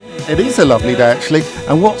It is a lovely day, actually.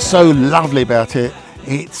 And what's so lovely about it,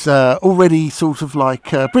 it's already sort of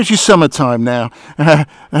like British summertime now.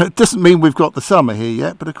 It doesn't mean we've got the summer here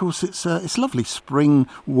yet, but of course it's lovely spring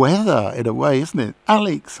weather in a way, isn't it?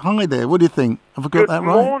 Alex, hi there. What do you think? Have I got that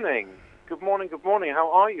right? Good morning. How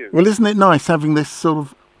are you? Well, isn't it nice having this sort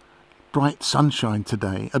of bright sunshine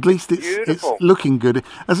today? At least it's looking good.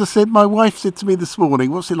 As I said, my wife said to me this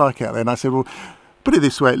morning, what's it like out there? And I said, well, put it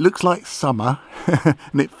this way, it looks like summer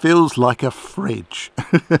and it feels like a fridge.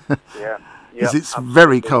 Yeah. Because it's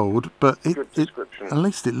very cold, but at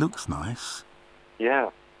least it looks nice.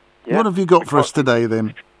 Yeah. What have you got for us today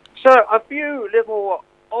then? So, a few little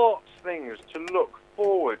arts things to look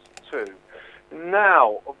forward to.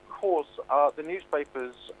 Now, of course, the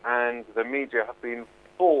newspapers and the media have been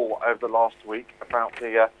full over the last week about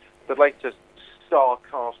the latest star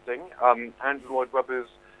casting. Andrew Lloyd Webber's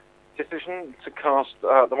decision to cast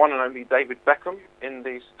the one and only David Beckham in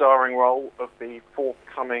the starring role of the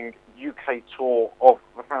forthcoming UK tour of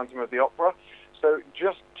The Phantom of the Opera. So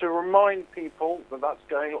just to remind people that that's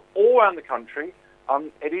going all around the country,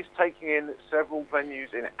 it is taking in several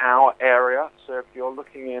venues in our area. So if you're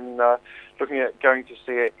looking at going to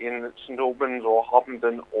see it in St Albans or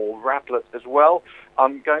Harpenden or Radlett as well,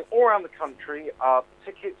 going all around the country,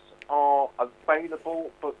 tickets are available,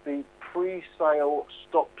 but the pre-sale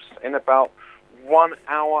stops in about 1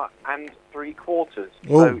 hour and 3/4.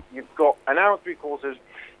 So you've got an hour and 3/4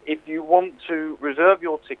 if you want to reserve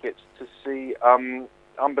your tickets to see,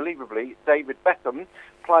 unbelievably, David Beckham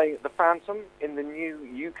playing the Phantom in the new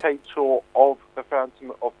UK tour of The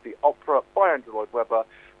Phantom of the Opera by Andrew Lloyd Webber.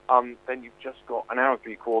 Then you've just got an hour and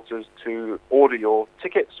 3/4 to order your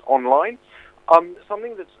tickets online.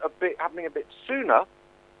 Something that's happening a bit sooner.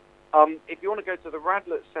 If you want to go to the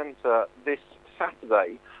Radlett Centre this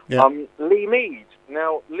Saturday, Lee Mead.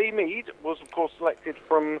 Now, Lee Mead was, of course, selected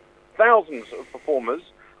from thousands of performers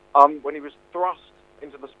when he was thrust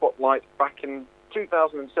into the spotlight back in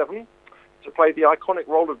 2007 to play the iconic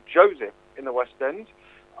role of Joseph in the West End.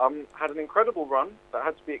 Had an incredible run that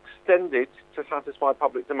had to be extended to satisfy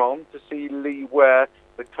public demand to see Lee wear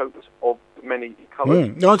the coat of many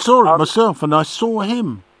colours. I saw it myself, and I saw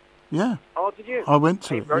him. Yeah. Oh, did you? I went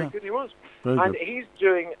to it. Very good he was. Very and good. He's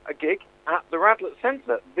doing a gig at the Radlett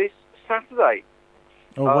Centre this Saturday.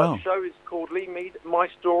 Oh, wow. The show is called Lee Mead, My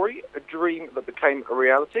Story, A Dream That Became a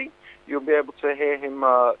Reality. You'll be able to hear him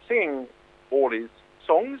singing all his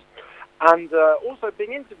songs and also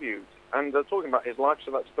being interviewed and talking about his life.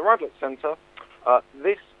 So that's the Radlett Centre.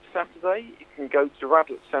 This Saturday, you can go to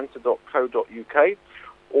radlettcentre.co.uk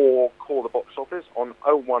or call the box office on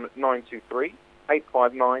 01923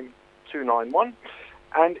 859 291.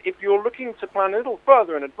 And if you're looking to plan a little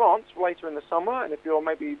further in advance, later in the summer, and if you're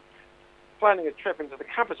maybe planning a trip into the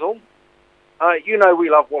capital, you know we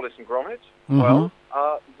love Wallace and Gromit. Mm-hmm. Well,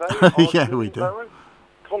 they are we doing do. their own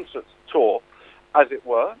concert tour, as it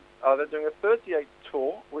were. They're doing a 38th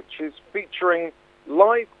tour, which is featuring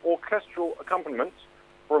live orchestral accompaniment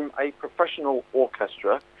from a professional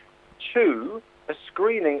orchestra to a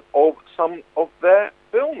screening of some of their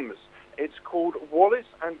films. It's called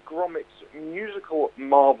Wallace and Gromit's Musical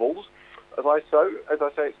Marvels. As I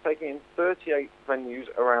say, it's taking in 38 venues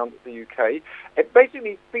around the UK. It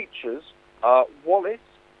basically features Wallace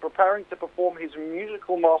preparing to perform his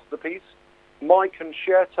musical masterpiece, My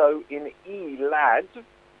Concerto in E-Lad,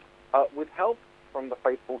 with help from the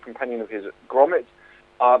faithful companion of his, Gromit.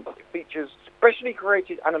 It features specially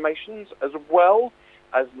created animations as well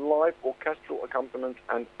as live orchestral accompaniment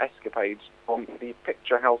and escapades from the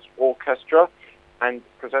Picture House Orchestra and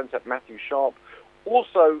presenter Matthew Sharp.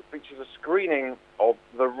 Also features a screening of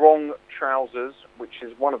The Wrong Trousers, which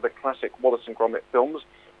is one of the classic Wallace and Gromit films,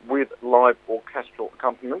 with live orchestral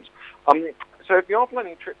accompaniment. So if you are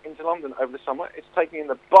planning a trip into London over the summer, it's taking in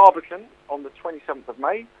the Barbican on the 27th of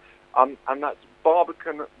May, and that's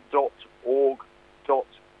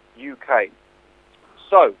barbican.org.uk.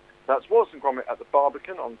 So that's Wallace and Gromit at the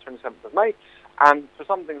Barbican on the 27th of May. And for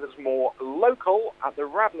something that's more local, at the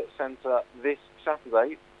Radlett Centre this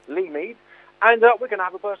Saturday, Lee Mead. And we're going to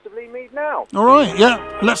have a burst of Lee Mead now. All right, yeah,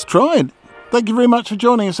 let's try it. Thank you very much for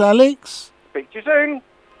joining us, Alex. Speak to you soon.